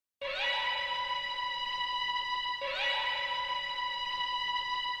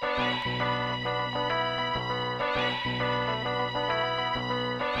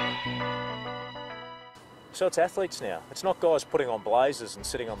So it's athletes now. It's not guys putting on blazers and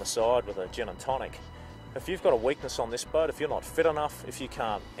sitting on the side with a gin and tonic. If you've got a weakness on this boat, if you're not fit enough, if you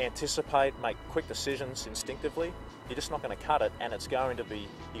can't anticipate, make quick decisions instinctively, you're just not going to cut it, and it's going to be,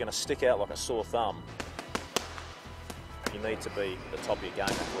 you're going to stick out like a sore thumb. You need to be at the top of your game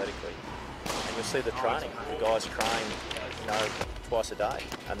athletically. And you'll see the training. The guys train, twice a day,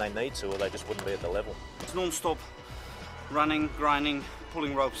 and they need to, or they just wouldn't be at the level. It's non-stop running, grinding,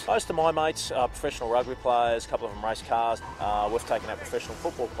 pulling ropes. Most of my mates are professional rugby players, a couple of them race cars. We've taken out professional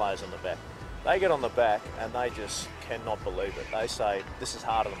football players on the back. They get on the back and they just cannot believe it. They say, this is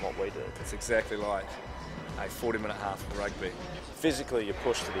harder than what we do. It's exactly like a 40-minute half of rugby. Physically, you're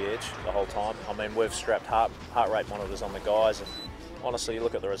pushed to the edge the whole time. I mean, we've strapped heart rate monitors on the guys, and honestly, you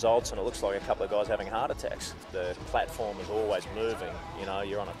look at the results and it looks like a couple of guys having heart attacks. The platform is always moving. You know,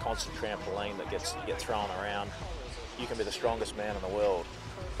 you're on a constant trampoline that you get thrown around. You can be the strongest man in the world,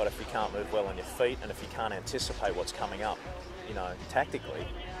 but if you can't move well on your feet and if you can't anticipate what's coming up, tactically,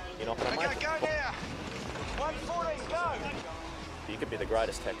 you're not going to make it. Go now! 140, go! You could be the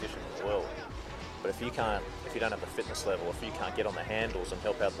greatest tactician in the world, but if you don't have the fitness level, if you can't get on the handles and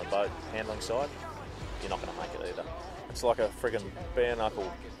help out in the boat handling side, you're not going to make it either. It's like a friggin' bare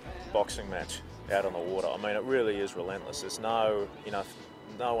knuckle boxing match out on the water. I mean, it really is relentless. There's no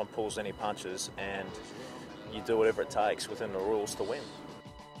one pulls any punches, and you do whatever it takes within the rules to win.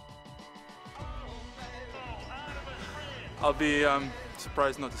 I'll be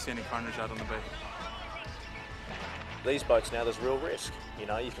surprised not to see any carnage out on the bay. These boats now, there's real risk. You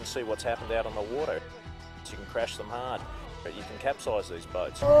can see what's happened out on the water. You can crash them hard, but you can capsize these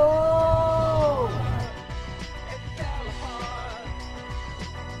boats. Oh!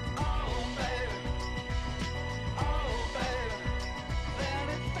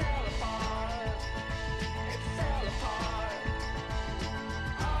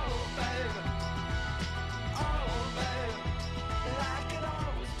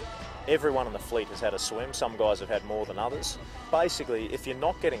 Everyone in the fleet has had a swim. Some guys have had more than others. Basically, if you're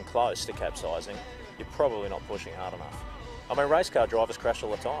not getting close to capsizing, you're probably not pushing hard enough. I mean, race car drivers crash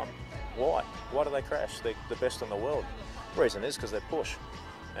all the time. Why? Why do they crash? They're the best in the world. The reason is because they push,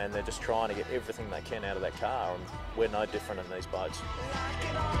 and they're just trying to get everything they can out of that car, and we're no different in these boats.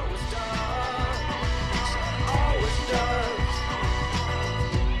 Like it always does.